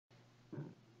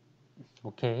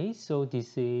Okay, so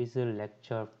this is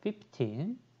lecture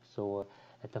 15. So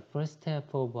at the first step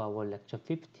of our lecture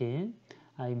 15,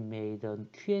 I made a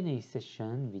Q&A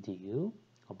session with you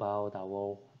about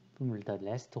the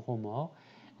last homework,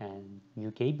 and you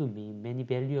gave me many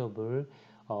valuable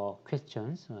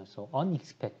questions, so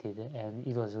unexpected, and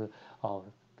it was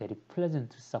very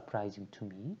pleasant, surprising to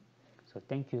me. So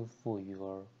thank you for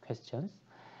your questions.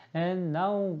 And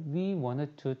now we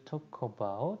wanted to talk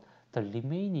about the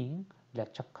remaining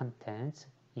lecture contents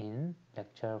in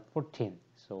lecture 14.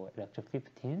 So lecture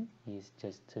 15 is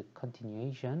just a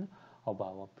continuation of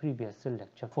our previous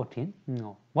lecture 14.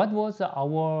 No. What was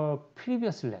our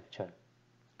previous lecture?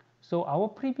 So our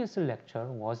previous lecture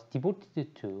was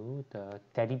devoted to the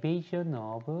derivation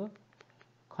of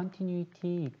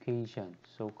continuity equation.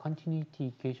 So continuity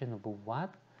equation of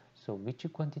what? So which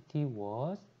quantity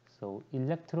was? So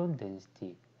electron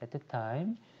density. At the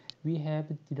time, we have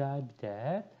derived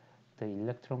that the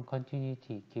electron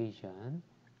continuity equation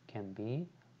can be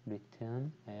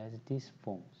written as this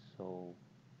form. So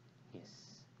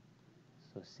yes.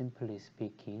 So simply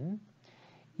speaking,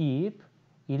 if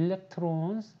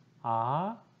electrons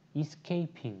are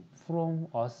escaping from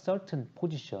a certain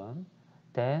position,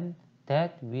 then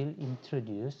that will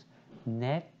introduce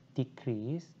net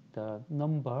decrease the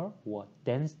number or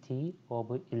density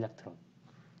of electron.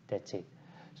 That's it.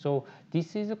 So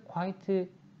this is quite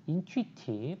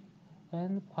intuitive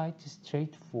and quite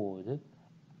straightforward.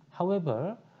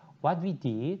 However, what we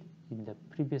did in the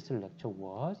previous lecture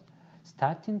was,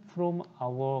 starting from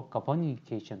our governing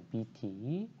equation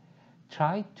BT,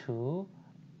 try to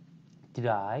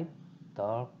derive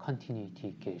the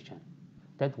continuity equation.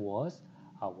 That was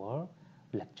our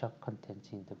lecture contents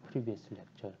in the previous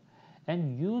lecture.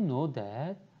 And you know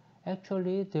that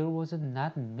actually there was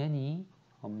not many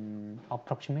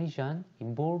approximation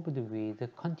involved with the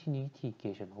continuity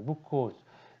equation. Of course,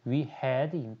 we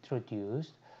had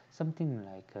introduced something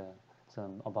like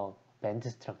some about band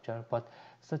structure, but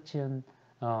such an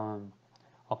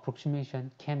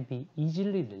approximation can be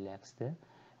easily relaxed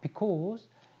because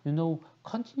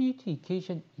continuity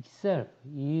equation itself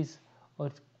is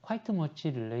quite much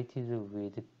related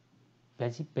with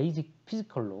basic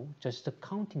physical law, just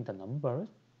counting the numbers.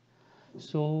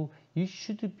 So you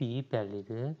should be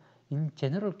valid in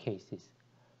general cases.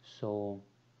 So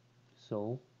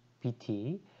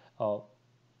BT,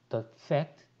 the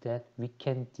fact that we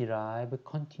can derive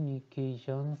continuity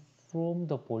equation from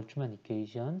the Boltzmann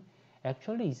equation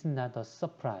actually is not a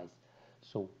surprise.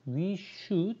 So we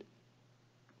should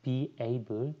be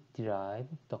able to derive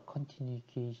the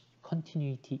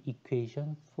continuity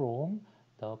equation from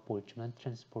the Boltzmann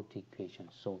transport equation.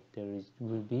 So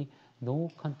will be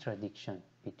no contradiction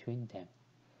between them.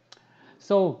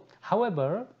 So,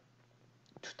 however,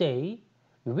 today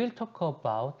we will talk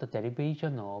about the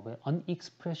derivation of an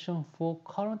expression for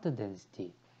current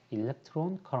density,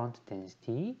 electron current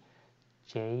density,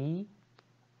 Jn.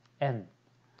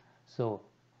 So,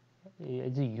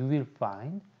 as you will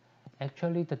find,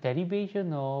 actually the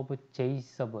derivation of J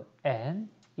sub n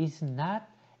is not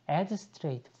as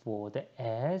straightforward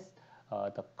as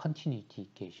the continuity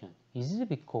equation. This is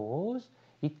because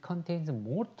it contains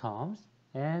more terms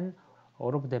and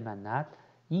all of them are not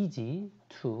easy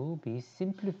to be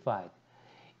simplified.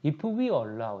 If we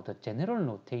allow the general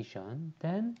notation,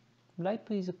 then life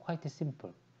is quite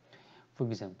simple. For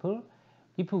example,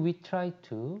 if we try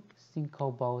to think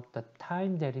about the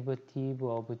time derivative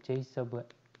of J sub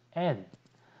n,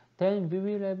 then we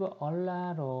will have a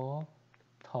lot of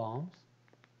terms,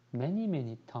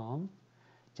 many terms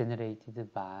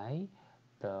generated by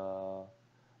the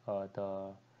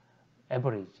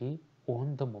average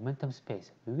on the momentum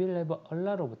space. We will have a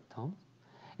lot of terms,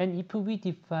 and if we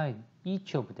define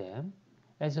each of them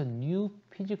as a new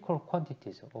physical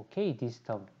quantities, okay, this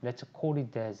term, let's call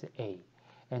it as A,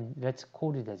 and let's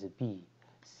call it as B,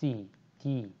 C,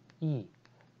 D, E,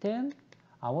 then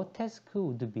our task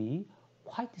would be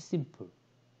quite simple.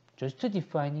 Just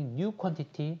defining new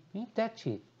quantity, that's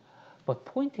it. But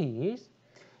point is,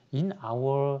 in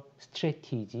our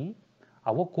strategy,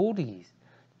 our goal is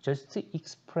just to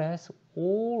express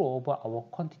all of our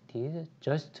quantities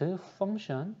just a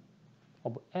function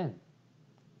of n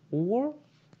or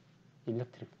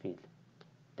electric field.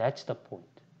 That's the point.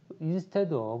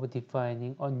 Instead of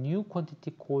defining a new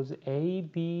quantity called A,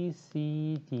 B,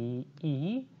 C, D,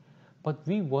 E, but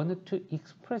we wanted to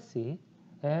express it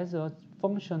as a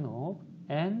function of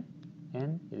n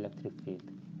and electric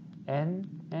field. N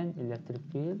and electric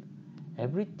field,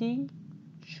 everything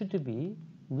should be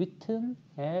written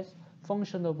as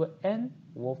function of n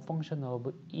or function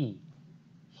of E.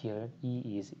 Here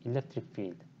E is electric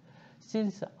field.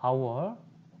 since our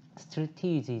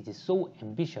strategy is so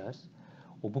ambitious,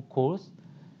 of course,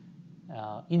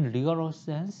 in rigorous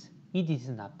sense, it is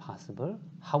not possible.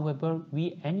 However,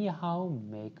 we anyhow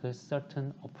make a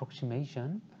certain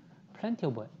approximation, plenty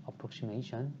of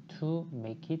approximation to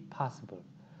make it possible.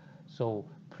 So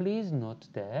please note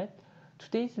that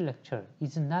today's lecture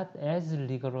is not as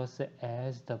rigorous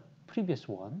as the previous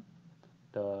one,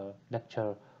 the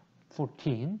lecture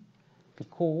 14,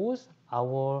 because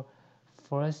our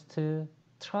first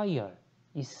trial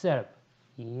itself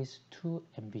is too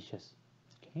ambitious.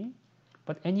 Okay,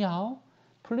 but anyhow,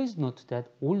 please note that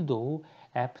although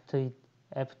after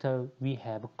we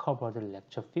have covered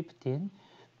lecture 15,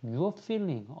 your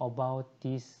feeling about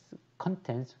these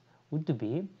contents would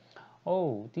be,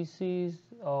 oh, this is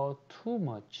too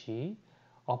much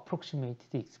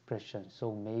approximated expression,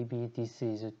 so maybe this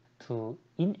is too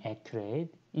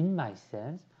inaccurate in my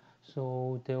sense,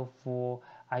 so therefore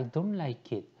I don't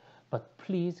like it. But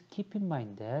please keep in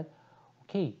mind that,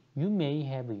 okay, you may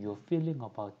have your feeling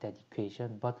about that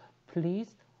equation, but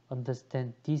please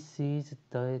understand this is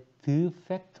the de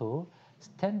facto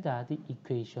standard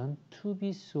equation to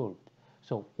be solved.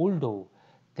 So although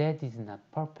that is not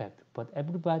perfect, but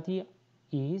everybody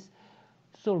is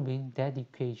solving that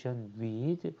equation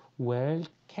with well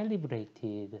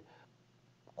calibrated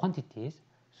quantities,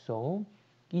 so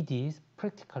it is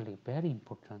practically very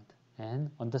important,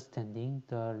 and understanding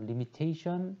the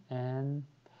limitation and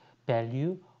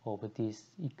value of this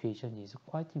equation is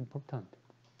quite important.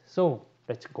 So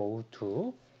let's go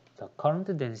to the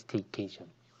current density equation.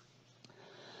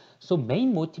 So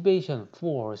main motivation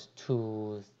for us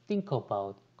to think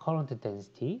about current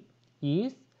density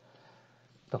is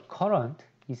the current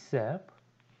itself,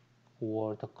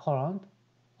 or the current,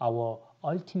 our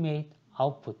ultimate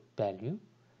output value,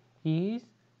 is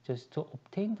just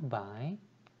obtained by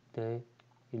the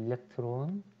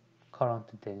electron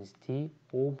current density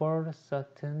over a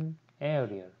certain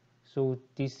area. So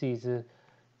this is a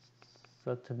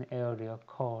certain area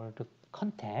called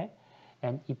contact,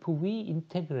 and if we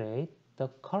integrate the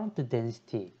current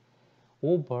density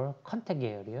over contact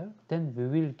area, then we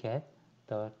will get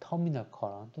the terminal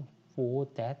current for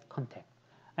that contact.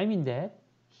 I mean that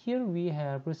here we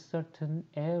have a certain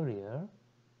area,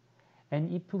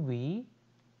 and if we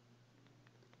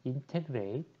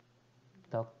integrate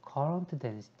the current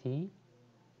density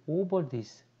over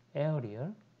this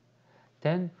area,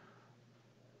 then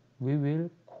we will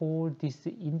call this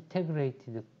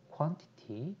integrated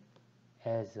quantity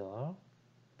as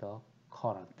the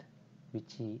current,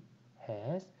 which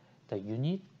has the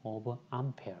unit of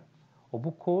ampere.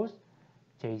 Of course,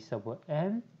 J sub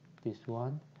n, this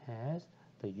one has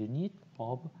the unit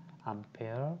of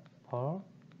ampere per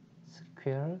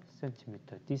square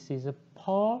centimeter. This is a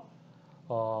per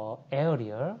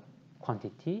area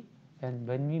quantity, and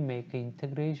when we make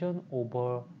integration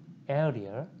over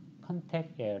area, contact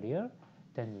area,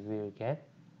 then we will get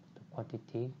the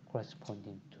quantity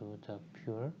corresponding to the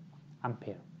pure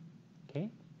ampere.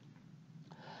 Okay,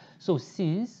 so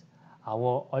since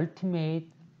our ultimate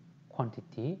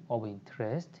quantity of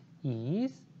interest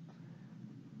is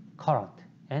current,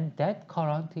 and that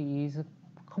current is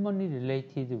commonly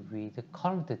related with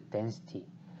current density,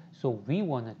 so we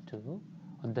wanted to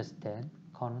understand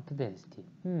current density.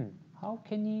 How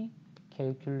can we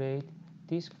calculate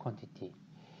this quantity?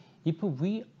 If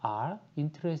we are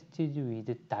interested with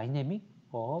the dynamic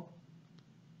of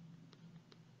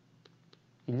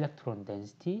electron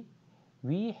density,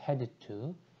 we had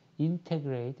to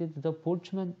integrate the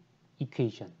Boltzmann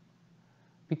equation,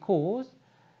 because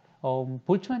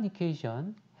Boltzmann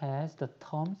equation has the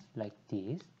terms like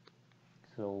this.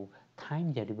 So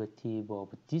time derivative of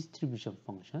distribution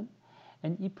function,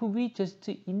 and if we just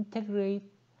integrate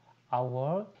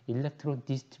our electron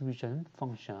distribution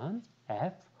function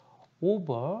f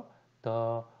over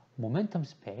the momentum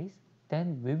space,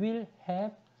 then we will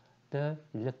have the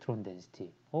electron density.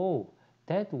 Oh,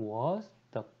 that was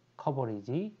the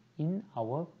coverage in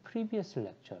our previous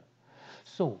lecture.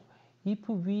 So if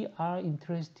we are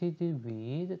interested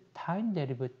with time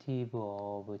derivative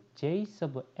of J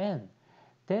sub n,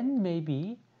 then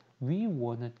maybe we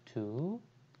wanted to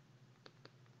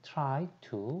try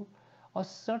to a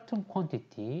certain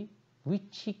quantity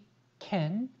which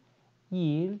can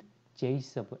yield J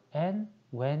sub n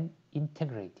when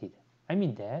integrated. I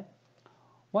mean that,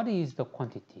 what is the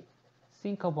quantity?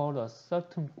 Think about a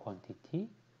certain quantity,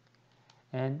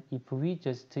 and if we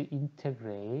just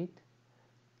integrate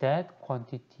that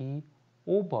quantity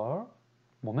over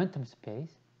momentum space,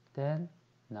 then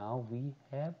now we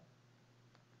have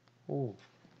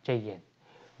Jn.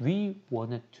 we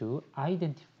wanted to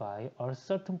identify a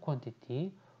certain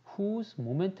quantity whose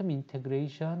momentum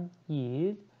integration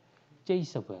is j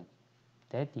sub n.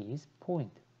 That is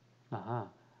point.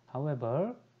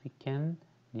 However, we can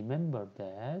remember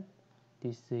that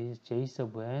this is j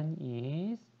sub n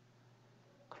is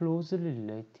closely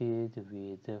related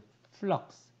with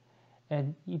flux.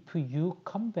 And if you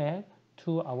come back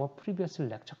to our previous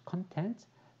lecture contents,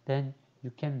 then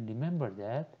you can remember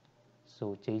that.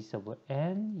 So j sub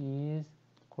n is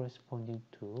corresponding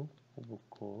to, of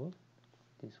course,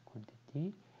 this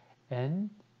quantity, and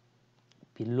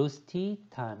velocity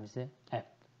times f.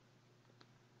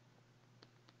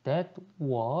 That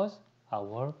was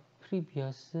our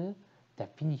previous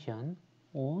definition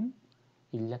on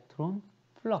electron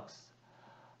flux.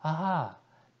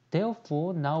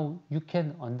 Therefore, now you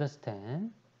can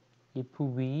understand if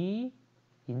we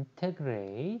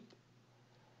integrate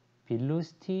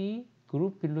velocity,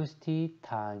 group velocity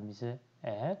times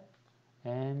f,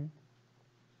 and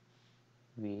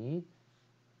with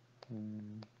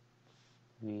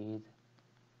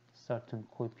certain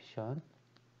coefficient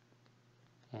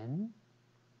n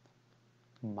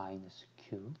minus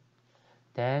q,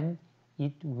 then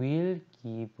it will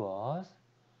give us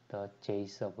the j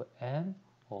sub n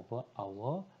over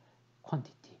our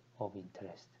quantity of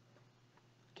interest.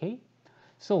 Okay,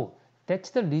 so that's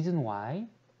the reason why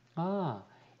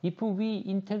if we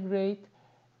integrate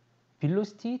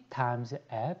velocity times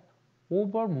f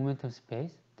over momentum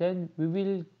space, then we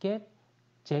will get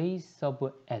j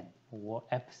sub n or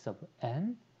f sub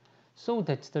n. So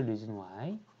that's the reason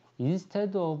why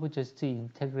instead of just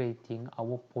integrating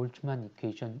our Boltzmann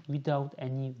equation without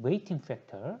any weighting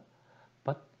factor,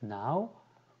 but now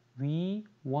we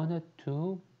wanted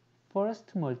to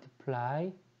first multiply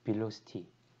velocity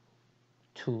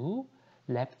to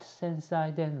left hand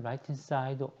side and right hand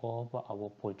side of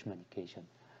our Boltzmann equation.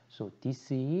 So this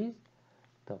is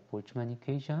the Boltzmann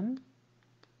equation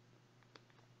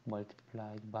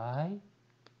multiplied by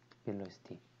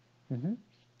velocity.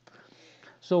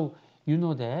 So you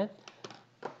know that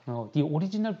the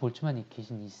original Boltzmann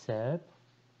equation itself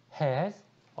has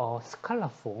a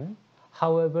scalar form.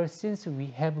 However, since we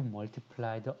have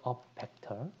multiplied a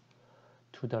vector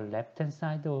to the left hand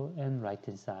side and right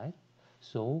hand side,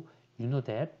 so you know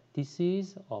that this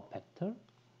is a vector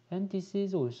and this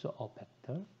is also a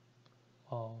vector,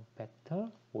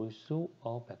 also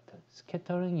a vector.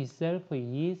 Scattering itself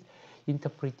is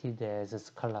interpreted as a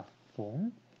scalar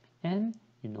form, and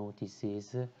you know this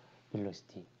is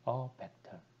velocity, a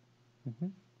vector.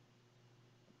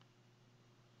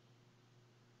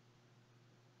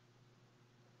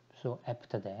 So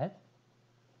after that,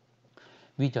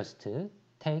 we just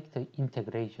take the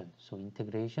integration. So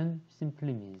integration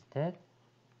simply means that,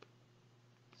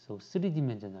 so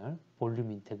three-dimensional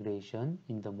volume integration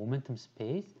in the momentum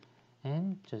space,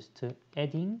 and just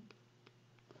adding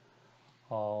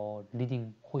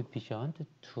leading coefficient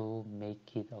to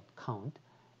make it a count,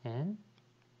 and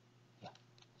yeah,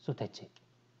 so that's it.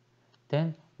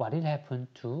 Then what will happen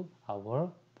to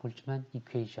our Boltzmann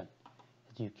equation?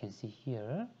 As you can see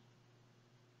here,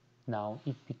 now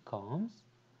it becomes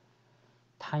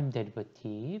time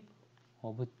derivative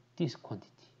of this quantity.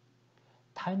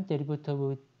 Time derivative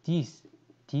of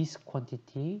this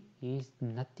quantity is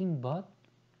nothing but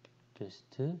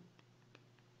just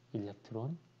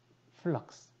electron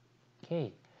flux.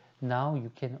 Okay, now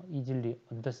you can easily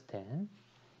understand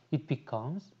it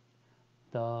becomes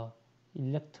the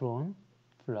electron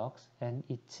flux, and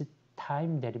its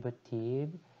time derivative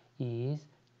is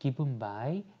given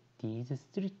by these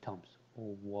three terms: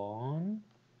 1,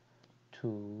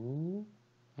 2,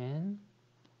 and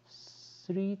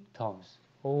 3 terms.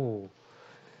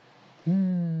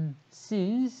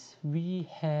 Since we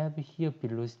have here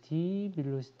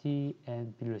velocity,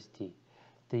 and velocity,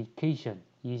 the equation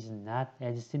is not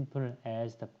as simple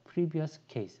as the previous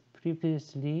case.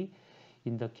 Previously,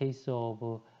 in the case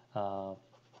of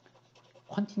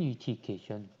continuity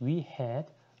equation, we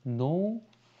had no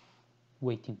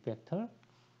weighting factor,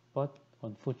 but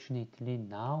unfortunately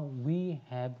now we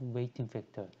have weighting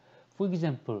factor. For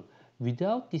example,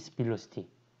 without this velocity,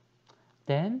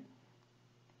 then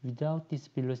without this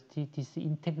velocity, this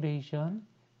integration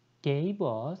gave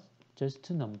us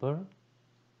just number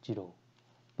 0.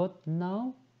 But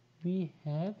now we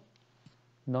have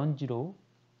non-zero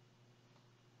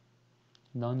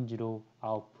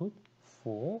output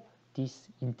for this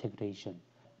integration.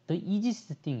 The easiest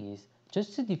thing is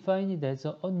just to define it as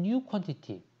a new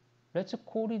quantity. Let's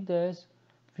call it as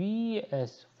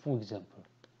Vs, for example.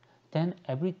 Then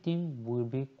everything will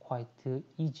be quite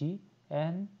easy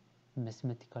and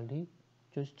mathematically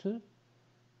just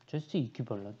just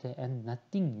equivalent and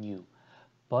nothing new.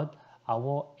 But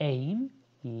our aim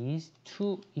is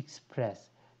to express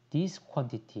this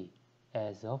quantity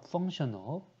as a function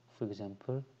of, for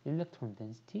example, electron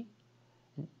density,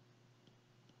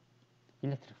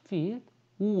 electric field,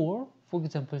 or, for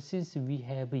example, since we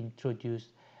have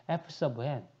introduced f sub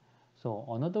n, so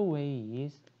another way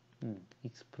is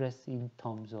expressed in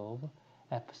terms of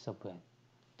f sub n.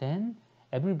 Then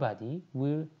everybody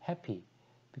will happy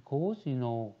because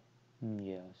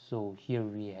so here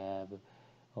we have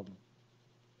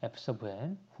f sub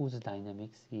n whose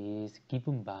dynamics is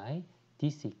given by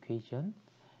this equation,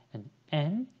 and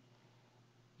n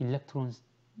electron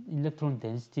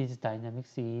density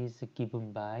dynamics is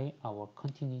given by our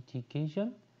continuity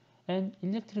equation, and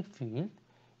electric field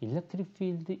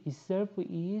itself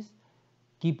is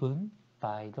given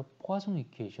by the Poisson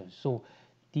equation. So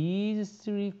these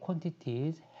three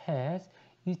quantities has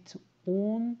its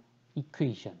own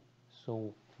equation.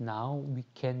 So now we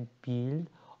can build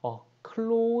a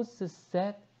closed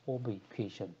set of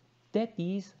equation. That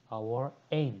is our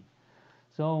aim.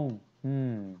 So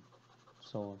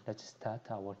so let's start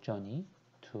our journey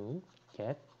to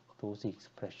get those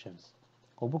expressions.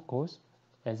 Of course,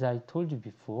 as I told you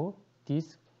before,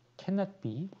 this cannot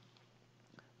be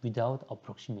without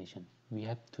approximation. We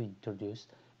have to introduce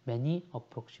many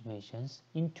approximations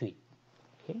into it.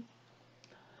 Okay.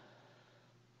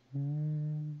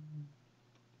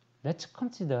 Let's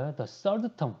consider the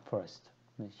third term first.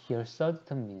 Here, third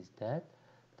term means that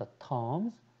the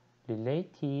terms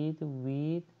related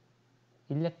with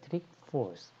electric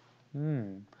force.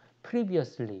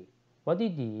 Previously, what we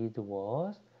did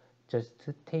was just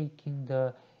taking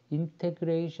the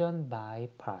integration by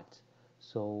parts.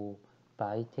 So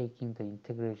by taking the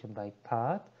integration by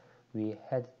part, we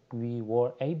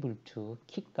were able to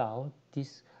kick out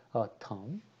this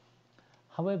term.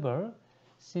 However,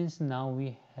 since now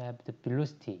we have the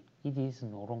velocity, it is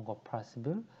no longer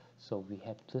possible, so we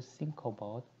have to think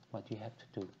about what we have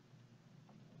to do.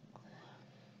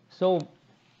 So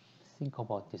think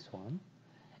about this one.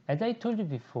 As I told you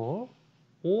before,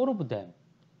 all of them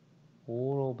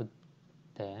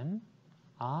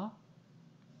are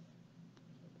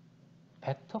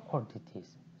vector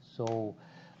quantities. So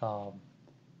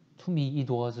to me it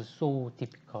was so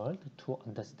difficult to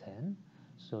understand.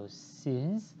 So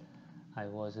since I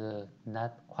was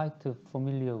not quite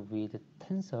familiar with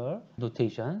tensor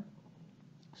notation,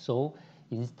 so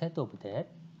instead of that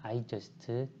I just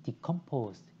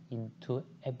decomposed into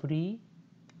every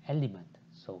element,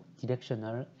 so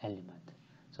directional element.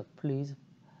 So please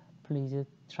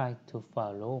try to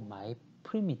follow my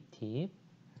primitive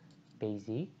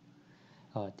basic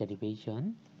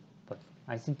derivation, but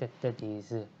I think that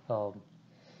is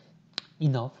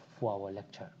enough for our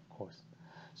lecture course.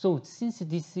 So since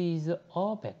this is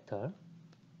a vector,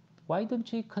 why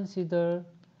don't you consider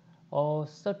a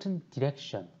certain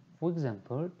direction? For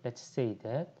example, let's say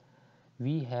that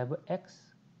we have x,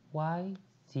 y,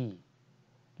 z.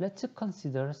 Let's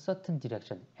consider a certain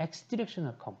direction, x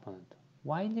directional component,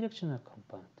 y directional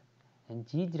component, and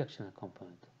z directional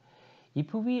component.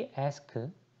 If we ask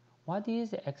what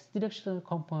is x directional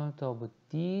component of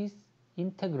this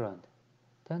integrand,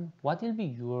 then what will be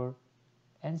your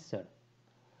answer?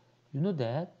 You know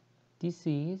that this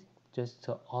is just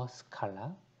a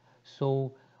scalar,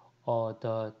 so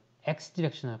the x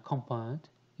directional component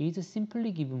is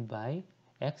simply given by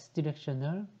x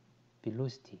directional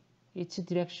velocity. Its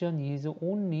direction is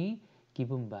only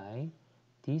given by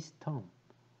this term,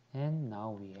 and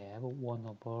now we have 1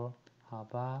 over half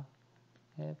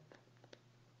f.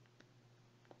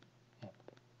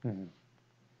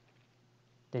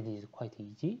 That is quite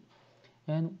easy.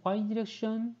 And y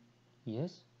direction,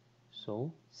 yes,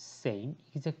 so same,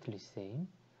 exactly same.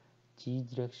 G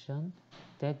direction,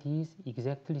 that is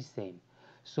exactly same.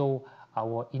 So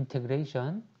our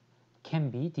integration can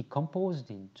be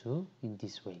decomposed into in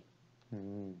this way.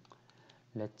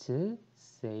 Let's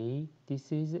say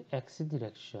this is x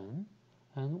direction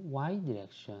and y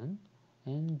direction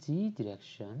and z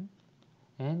direction,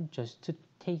 and just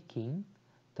taking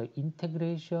the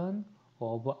integration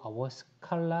of our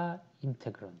scalar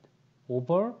integrand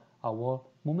over our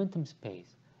momentum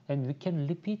space, and we can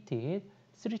repeat it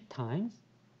 3 times,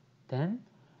 then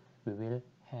we will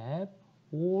have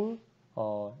all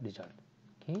result.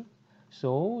 Okay,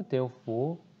 so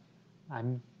therefore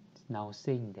I'm now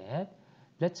saying that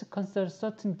let's consider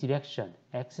certain direction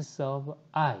x sub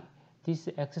I. This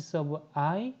x sub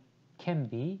I can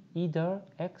be either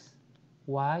x,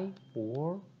 y,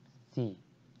 or z.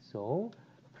 So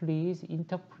please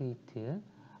interpret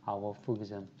our, for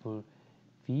example,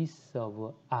 v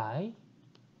sub I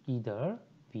either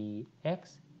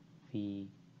Vx,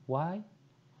 Vy,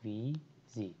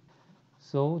 Vz.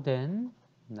 So then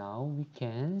now we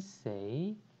can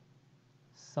say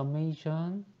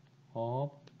summation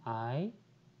of I,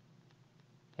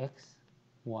 x,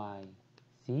 y,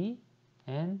 z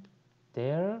and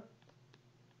their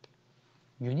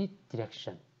unit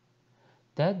direction.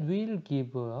 That will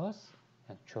give us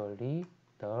actually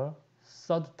the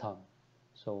third term.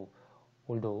 So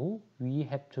although we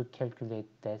have to calculate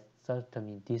that third term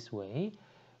in this way,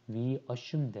 we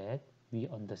assume that we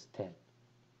understand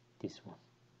this one.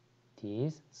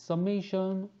 This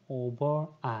summation over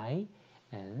I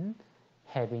and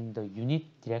having the unit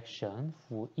direction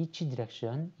for each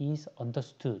direction is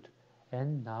understood.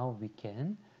 And now we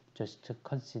can just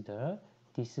consider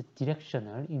this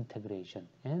directional integration.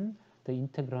 And the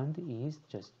integrand is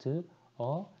just a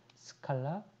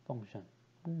scalar function.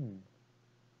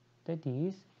 That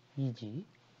is easy,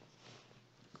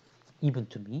 even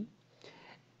to me.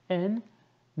 And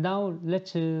now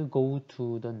let's go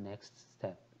to the next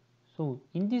step. So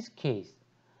in this case,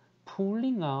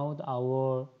 pulling out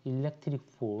our electric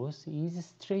force is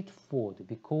straightforward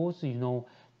because you know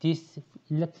this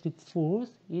electric force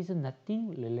is nothing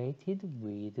related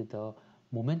with the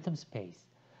momentum space.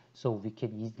 So we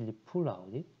can easily pull out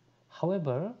it.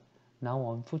 However,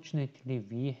 now unfortunately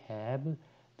we have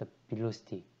the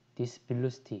velocity. This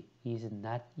velocity is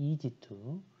not easy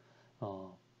to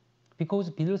because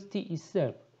velocity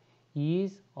itself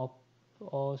is a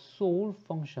sole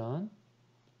function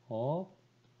of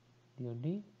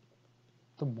really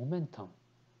the momentum.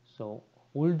 So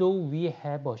although we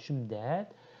have assumed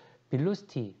that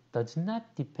velocity does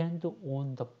not depend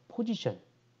on the position,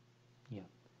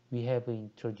 we have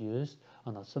introduced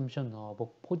an assumption of a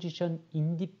position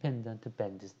independent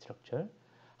band structure.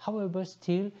 However,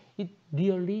 still it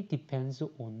really depends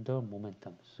on the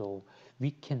momentum. So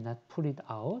we cannot pull it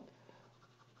out.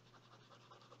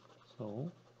 So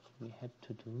we have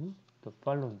to do the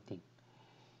following thing.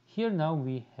 Here now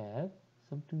we have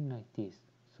something like this.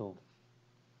 So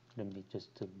let me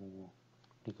just move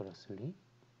rigorously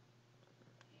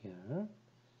here.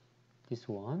 This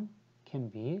one can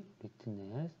be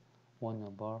written as 1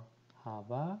 over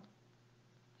half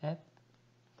f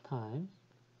times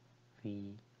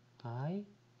vi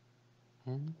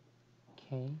and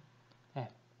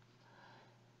kf.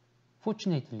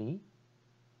 Fortunately,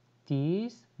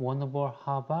 this 1 over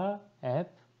half f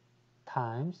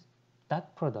times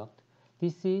dot product,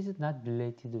 this is not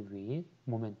related with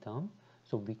momentum,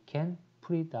 so we can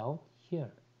put it out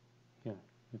here. Here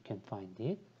you can find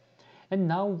it. And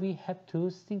now we have to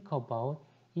think about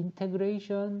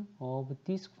integration of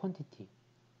this quantity.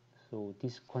 So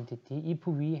this quantity, if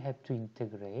we have to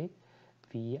integrate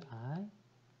vi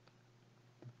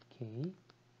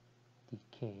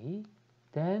dk,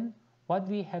 then what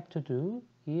we have to do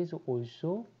is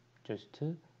also just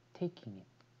taking it.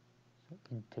 So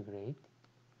integrate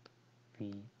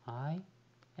vi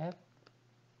f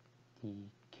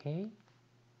dk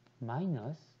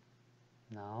minus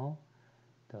now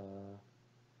the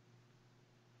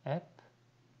f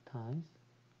times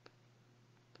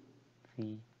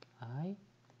vi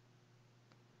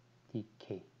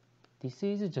dk. This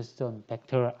is just a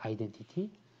vector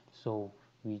identity, so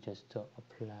we just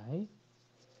apply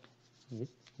it.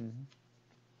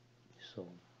 So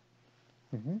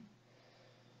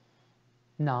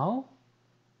now,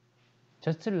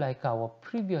 just like our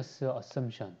previous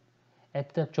assumption,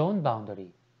 at the zone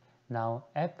boundary, now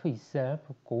f itself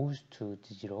goes to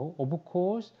 0. Of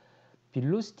course,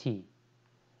 velocity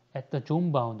at the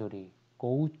zone boundary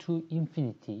go to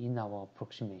infinity in our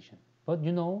approximation. But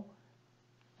you know,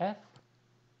 f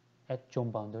at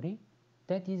zone boundary,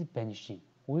 that is vanishing.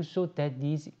 Also, that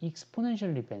is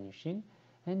exponentially vanishing,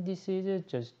 and this is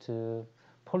just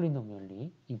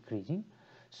polynomially increasing.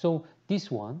 So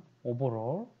this one,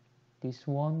 overall, this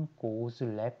one goes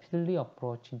rapidly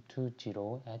approaching to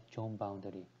 0 at zone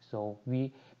boundary. So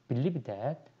we believe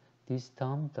that this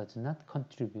term does not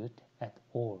contribute at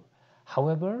all.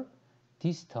 However,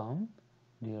 this term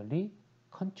really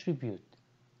contribute.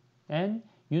 And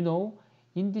you know,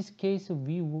 in this case,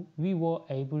 we were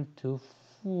able to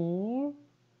fool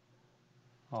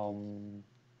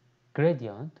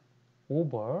gradient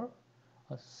over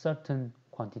a certain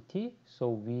quantity, so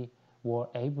we were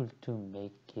able to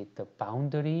make it the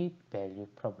boundary value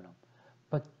problem.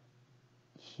 But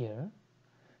here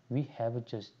we have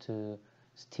just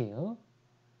still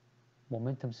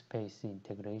momentum space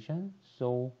integration,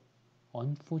 so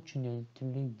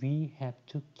unfortunately we have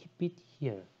to keep it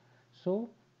here. So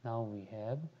now we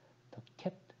have the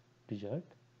kept result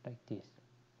like this.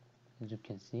 As you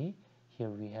can see, here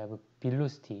we have a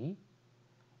velocity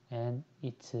and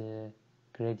its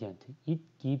gradient. It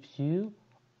gives you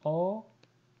a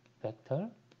vector,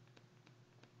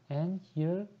 and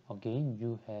here again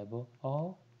you have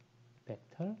a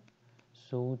vector,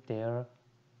 so their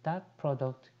dot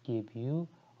product give you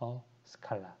a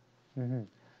scalar.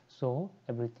 So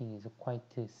everything is quite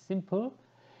simple,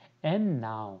 and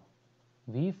now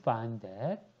we find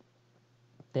that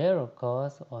there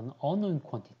occurs an unknown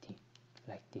quantity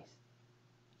like this.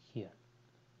 Here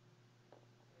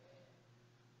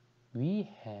we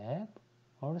have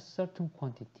a certain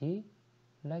quantity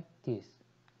like this.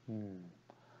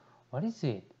 What is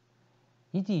it?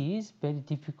 It is very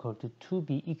difficult to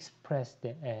be expressed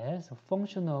as a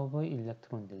function of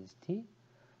electron density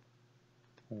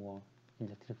or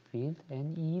electric field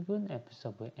and even f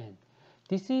sub n.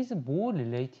 This is more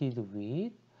related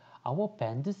with our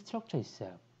band structure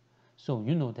itself. So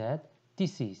you know that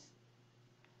this is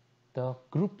the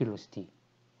group velocity,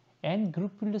 and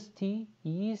group velocity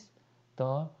is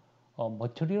the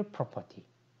material property,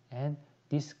 and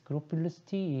this group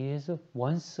velocity is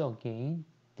once again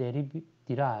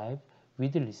derived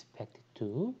with respect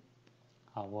to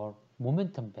our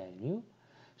momentum value.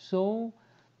 So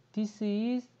this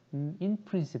is in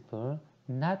principle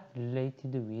not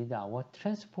related with our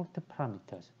transport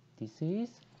parameters. This is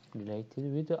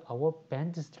related with our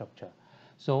band structure.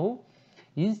 So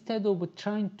instead of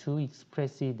trying to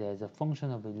express it as a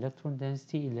function of electron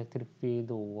density, electric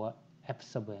field, or f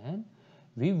sub n,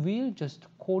 we will just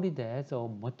call it as a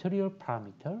material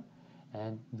parameter,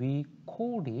 and we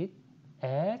call it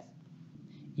as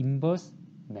inverse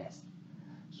mass.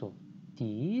 So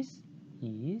this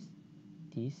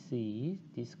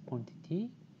quantity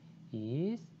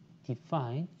is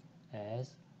defined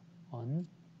as an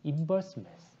inverse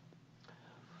mass.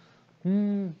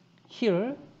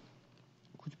 Here,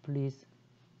 could you please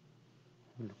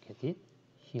look at it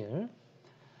here?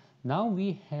 Now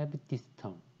we have this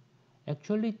term.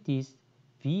 Actually, this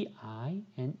Vi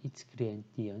and its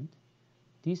gradient,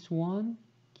 this one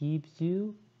gives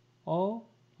you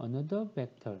another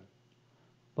vector.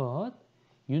 But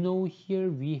you know, here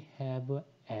we have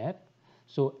f,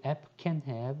 so f can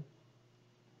have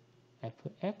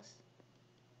fx,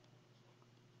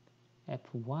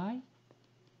 fy,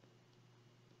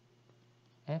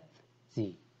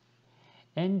 fz,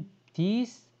 and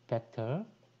this vector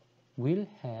will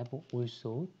have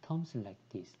also terms like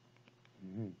this,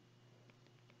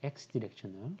 x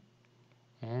directional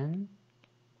and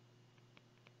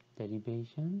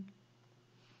derivation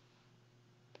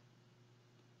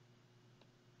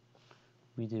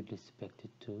with respect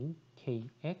to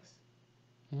kx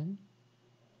and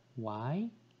y,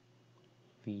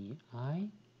 vi,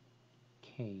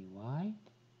 ky,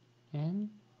 and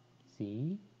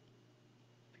z,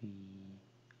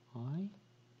 vi,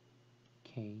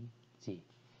 kz.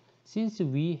 Since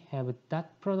we have a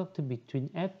dot product between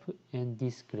f and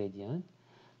this gradient,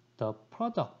 the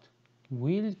product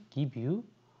will give you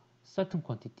certain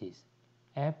quantities,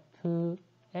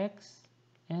 fx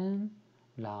and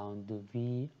round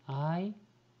vi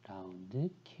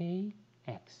round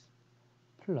kx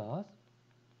plus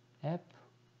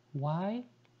fy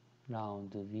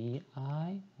round vi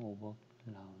over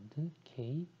round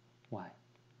ky,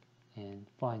 and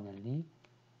finally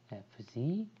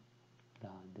fz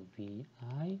round vi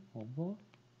over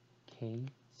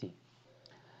kz.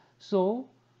 So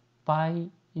by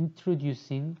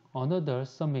introducing another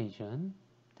summation,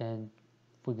 then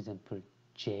for example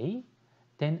j,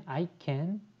 then I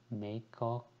can make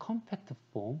a compact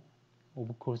form.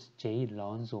 Of course j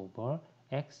runs over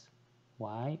x,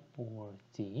 y, or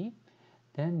z.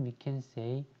 Then we can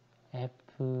say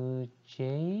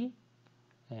fj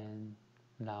and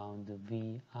round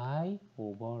vi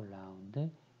over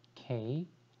round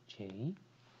kj.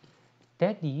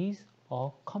 That is a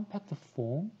compact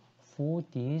form for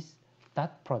this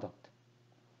dot product,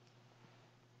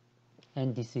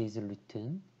 and this is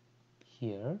written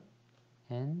here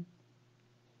and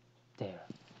there.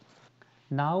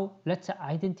 Now let's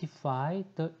identify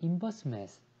the inverse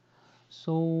mass.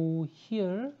 So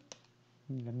here,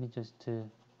 let me just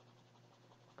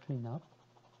clean up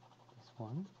this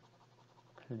one.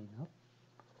 Clean up.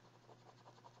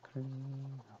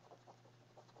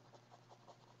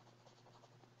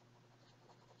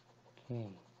 Okay.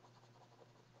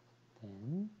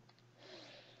 Then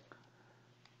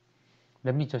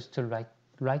let me just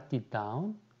write it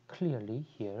down clearly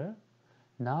here.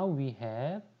 Now we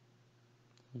have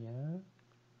here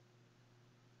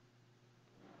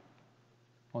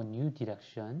a new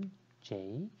direction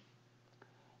j,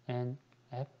 and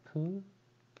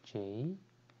fj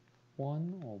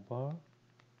 1 over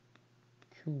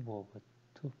cube over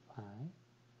 2 pi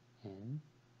and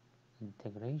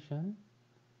integration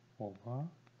over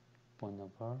 1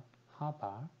 over half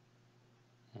r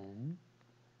and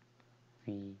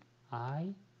vi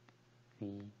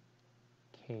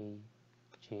vkj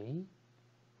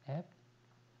f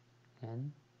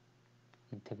and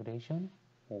integration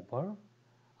over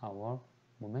our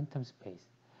momentum space.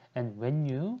 And when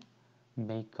you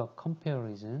make a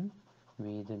comparison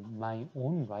with my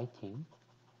own writing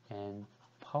and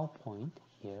PowerPoint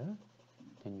here,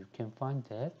 then you can find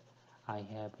that I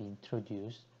have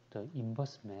introduced the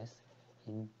inverse mass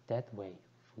in that way.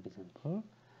 For example,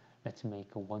 let's make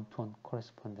a one-to-one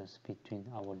correspondence between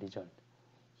our result.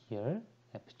 Here,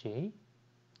 fj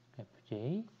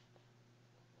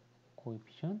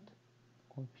coefficient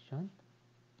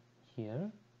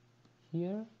here,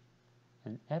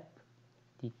 and f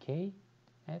dk,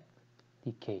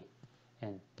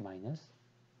 and minus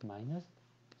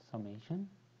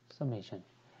summation,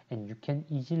 and you can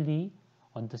easily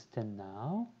understand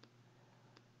now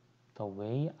the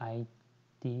way I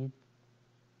did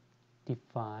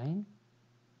define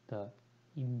the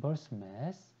inverse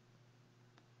mass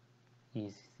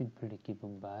is simply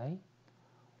given by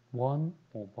 1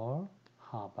 over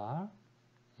half r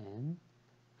and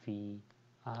vi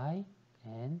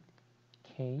and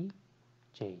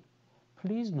kj.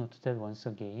 Please note that once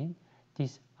again,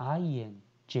 this I and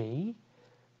j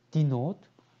denote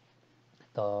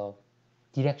the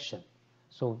direction.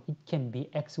 So it can be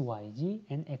xyz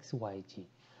and xyg.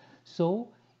 So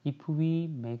if we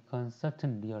make a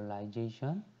certain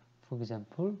realization, for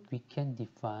example, we can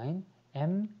define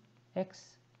mxx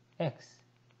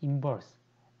inverse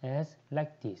as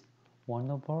like this, 1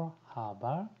 over half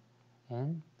r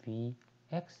and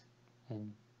vx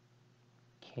and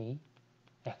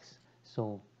kx.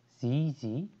 So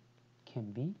zz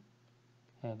can be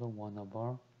have a 1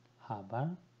 over half r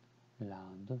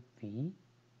round v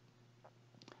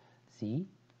z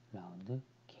round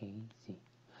kz.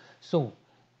 So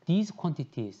these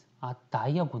quantities are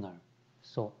diagonal.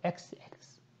 So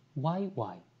xx, yy,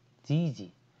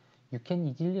 zz. You can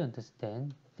easily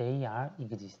understand they are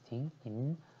existing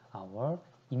in our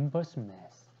inverse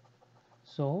mass.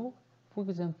 So, for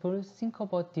example, think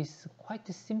about this quite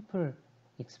simple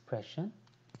expression.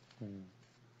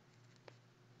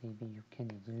 Maybe you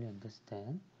can easily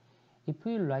understand. If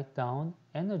we write down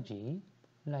energy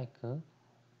like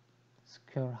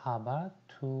square half r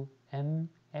to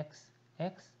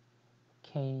mxx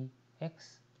kx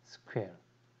square,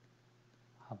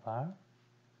 half r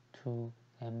to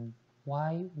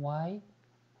myy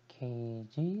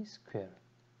kg square,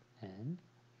 and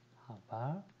half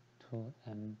r to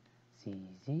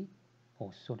mcz,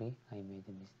 oh sorry, I made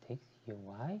a mistake here,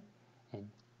 y and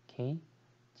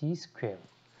kg square.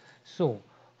 So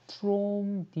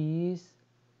from this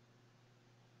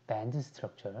band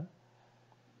structure,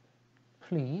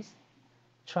 please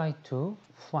try to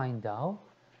find out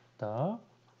the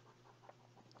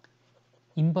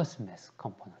inverse mass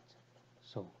component.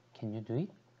 So can you do it?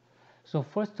 So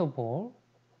first of all,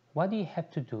 what you have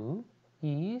to do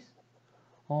is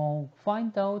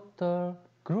find out the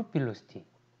group velocity.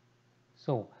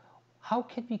 So how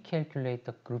can we calculate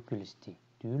the group velocity?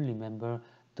 Do you remember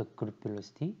the group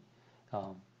velocity?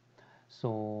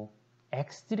 So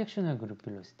x directional group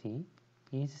velocity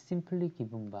is simply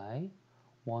given by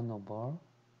 1 over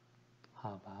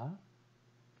half r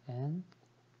and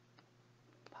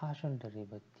partial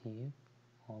derivative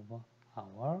of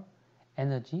our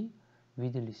energy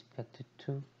with respect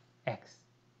to x.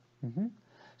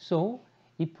 So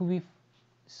if we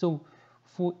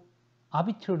for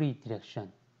arbitrary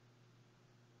direction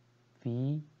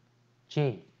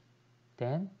vj,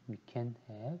 then we can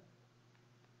have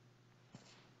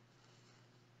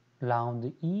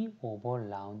round e over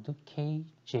round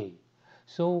kj.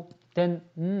 So then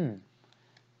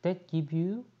that gives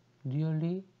you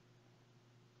really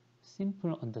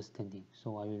simple understanding.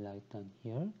 So I will write down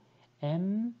here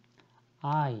m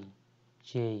I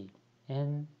j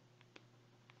n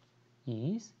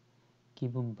is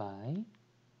given by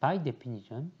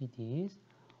definition, it is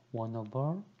 1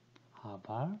 over half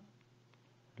r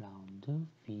round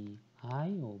vi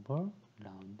over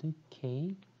round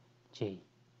kj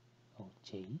or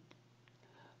j.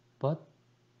 But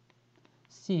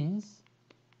since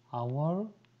our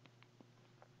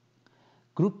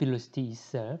group velocity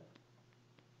itself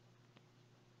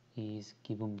is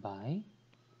given by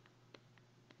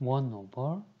 1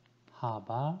 over half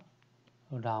r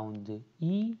round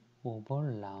e over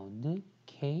round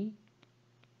ki.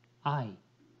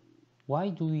 Why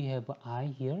do we have I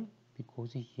here?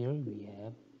 Because here we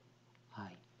have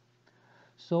I.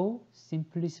 So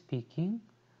simply speaking,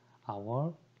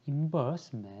 our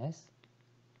inverse mass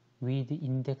with the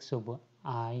index of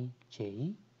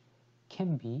ij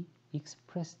can be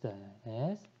expressed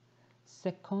as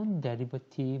second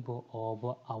derivative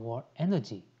of our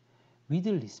energy with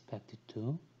respect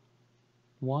to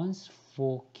once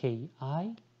for Ki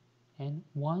and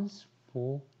once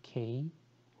for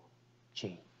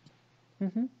Kj.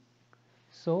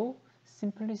 So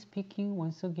simply speaking,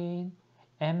 once again,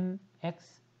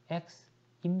 mxx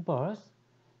inverse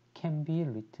can be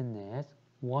written as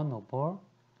 1 over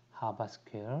half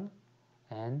square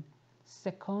and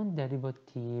second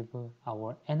derivative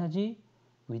our energy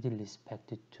with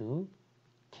respect to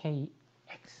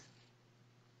kx.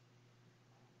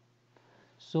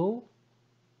 So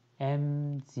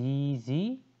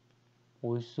mgz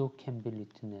also can be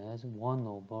written as 1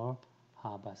 over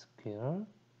half square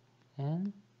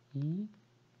and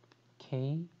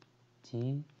ekg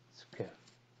square.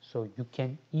 So you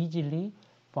can easily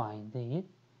find it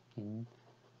in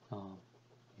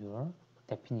your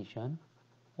definition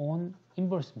on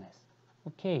inverse mass.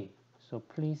 Okay, so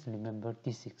please remember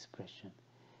this expression.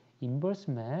 Inverse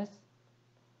mass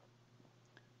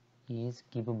is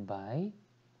given by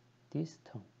this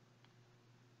term.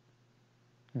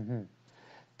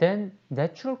 Then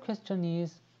natural question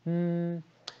is,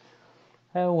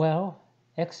 well,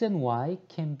 x and y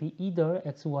can be either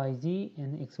xyz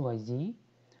and xyz.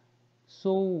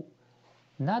 So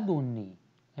not only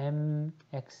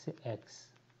mxx,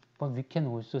 but we can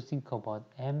also think about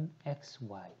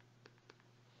mxy.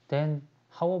 Then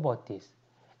how about this?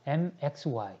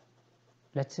 mxy.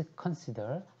 Let's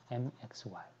consider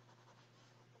mxy.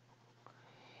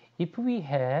 If we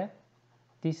have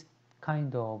this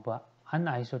kind of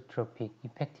anisotropic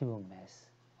effective mass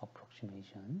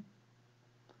approximation,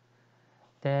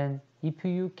 then if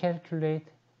you calculate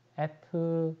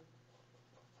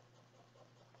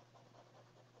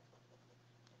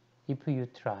if you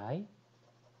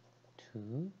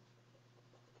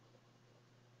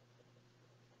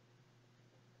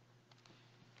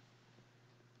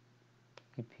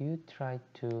try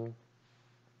to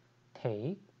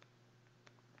take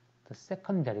the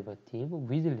second derivative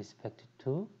with respect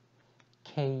to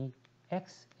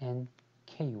kx and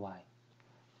ky,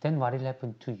 then what will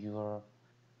happen to your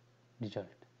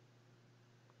result?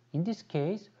 In this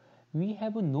case, we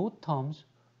have no terms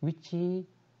which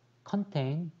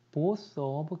contain both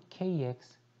of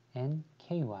kx and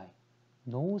ky,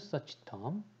 no such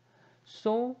term,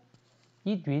 so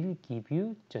it will give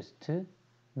you just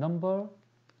number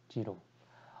 0.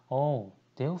 Oh,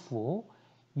 therefore,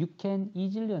 you can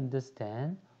easily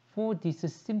understand for this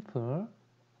simple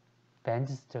band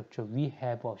structure we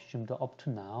have assumed up to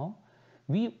now,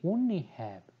 we only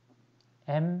have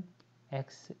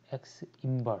mxx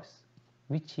inverse,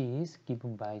 which is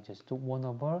given by just 1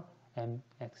 over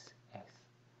mxx,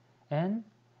 and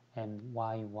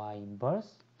myy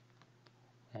inverse,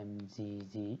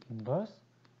 mzz inverse.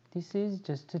 This is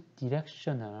just a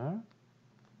directional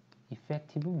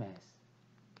effective mass.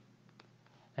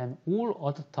 And all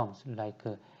other terms like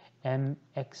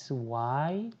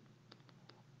mxy,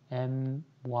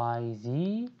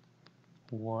 myz,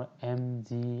 or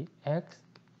mzx,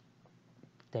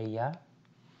 they are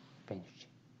vanishing.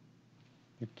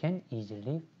 You can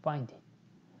easily find it.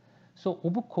 So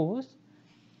of course,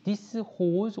 this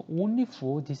holds only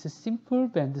for this simple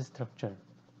band structure.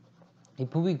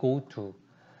 If we go to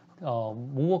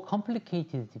more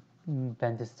complicated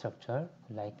band structure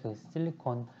like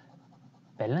silicon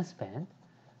valence band,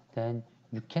 then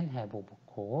you can have, of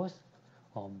course,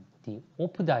 the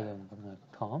off-diagonal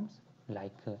terms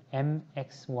like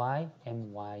mxy,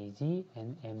 myz,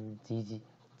 and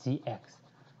mzgx.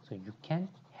 So you can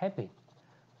have it.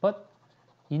 But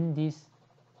in this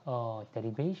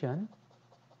derivation,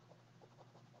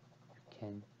 you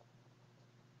can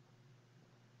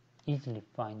easily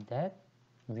find that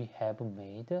we have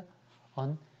made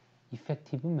an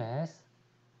effective mass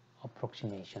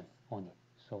approximation on it.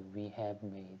 So we have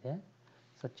made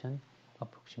such an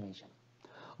approximation.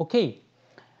 Okay,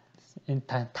 and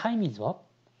time is up,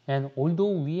 and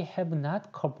although we have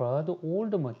not covered all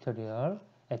the material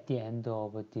at the end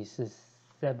of this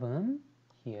 7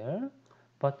 here,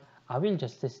 but I will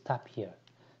just stop here.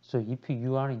 So if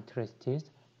you are interested,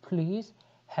 please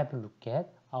have a look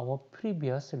at our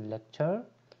previous lecture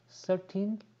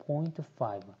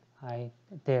 13.5.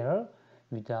 There,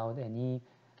 without any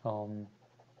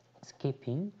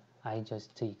skipping, I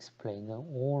just explain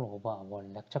all of our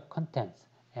lecture contents.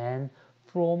 And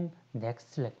from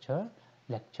next lecture,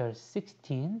 lecture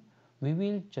 16, we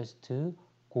will just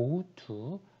go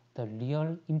to the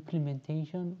real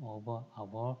implementation of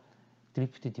our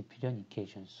drift diffusion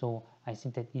equation. So I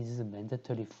think that it is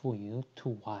mandatory for you to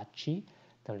watch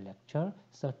the lecture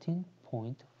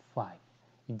 13.5.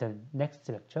 In the next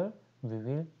lecture, we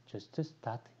will just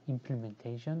start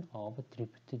implementation of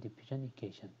drift diffusion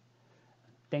equation.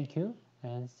 Thank you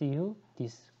and see you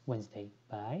this Wednesday.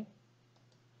 Bye.